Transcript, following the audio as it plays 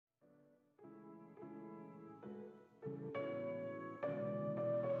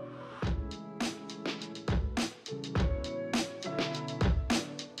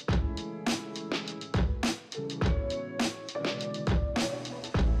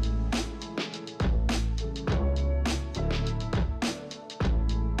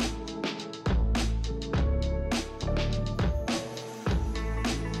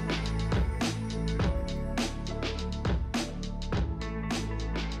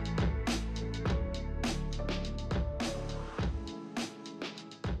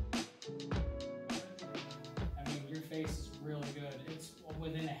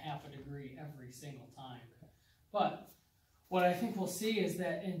straight every single time. But what I think we'll see is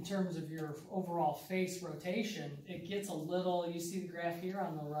that in terms of your overall face rotation, it gets a little, you see the graph here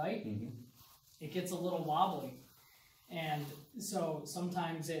on the right? It gets a little wobbly. And so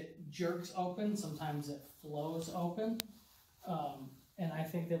sometimes it jerks open, sometimes it flows open. And I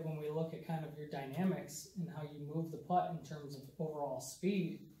think that when we look at kind of your dynamics and how you move the putt in terms of overall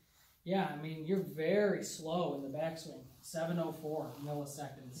speed, yeah, I mean, you're very slow in the backswing, 704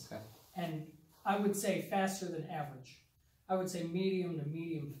 milliseconds. Okay. And I would say faster than average. I would say medium to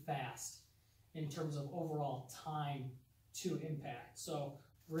medium fast in terms of overall time to impact. So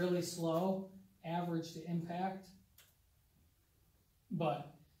really slow, average to impact.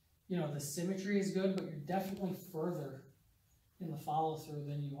 But, you know, the symmetry is good, but you're definitely further in the follow-through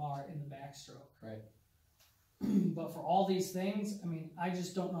than you are in the backstroke. Right. But for all these things, I mean, I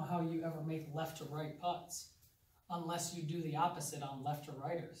just don't know how you ever make left to right putts unless you do the opposite on left to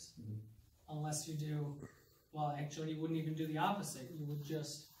righters. Unless you do, well, actually, you wouldn't even do the opposite. You would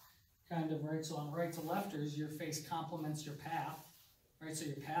just kind of, right, so on right to lefters, your face complements your path, right? So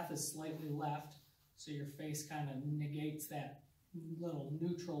your path is slightly left, so your face kind of negates that little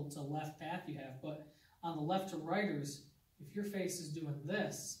neutral to left path you have. But on the left to righters, if your face is doing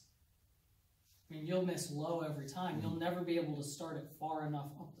this, I mean, you'll miss low every time. You'll never be able to start it far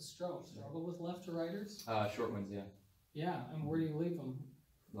enough up the stroke. Struggle with left to righters? Short ones, yeah. Yeah, and where do you leave them?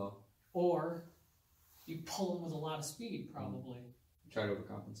 Low. Or you pull them with a lot of speed, probably. Try to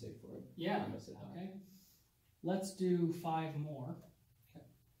overcompensate for it. Yeah, okay. Let's do 5 more. Okay.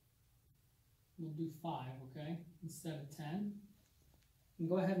 We'll do 5, okay, instead of 10. And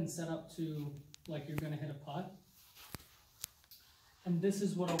go ahead and set up to like you're going to hit a putt. And this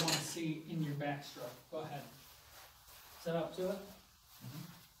is what I want to see in your backstroke. Go ahead. Set up to it.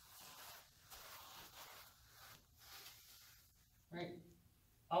 Right.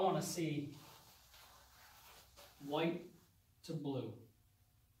 I want to see white to blue.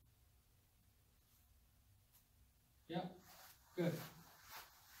 Yep. Good.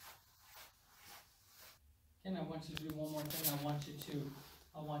 And I want you to do one more thing. I want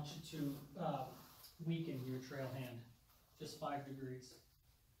you to weaken your trail hand. Just 5 degrees.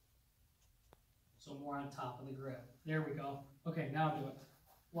 So more on top of the grip. There we go. Okay, now do it.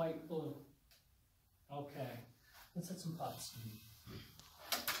 White, blue. Okay. Let's hit some putts.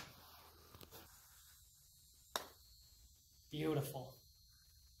 Beautiful.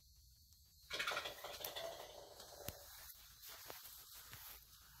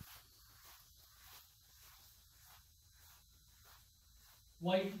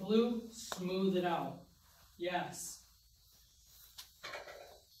 White, blue, smooth it out. Yes.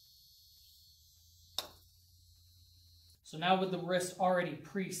 So now with the wrist already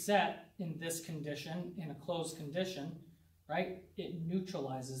preset in this condition, in a closed condition, right, it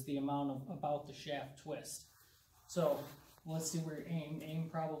neutralizes the amount of about the shaft twist. So let's see where you aim. Aim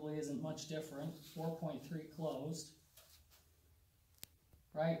probably isn't much different. 4.3 closed,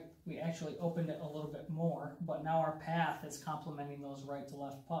 right? We actually opened it a little bit more, but now our path is complementing those right to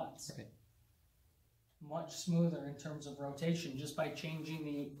left putts. Okay. Much smoother in terms of rotation just by changing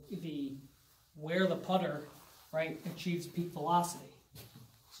the where the putter, right, achieves peak velocity.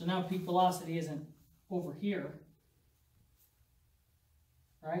 So now peak velocity isn't over here,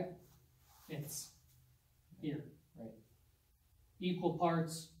 right? It's here, right? Equal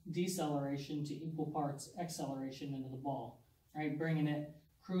parts deceleration to equal parts acceleration into the ball, right? Bringing it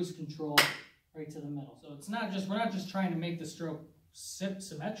cruise control right to the middle. So it's not just, we're not just trying to make the stroke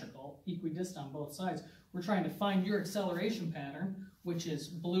symmetrical, equidistant on both sides. We're trying to find your acceleration pattern, which is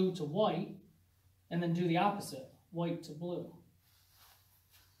blue to white, and then do the opposite, white to blue.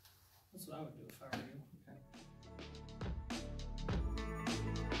 That's what I would do.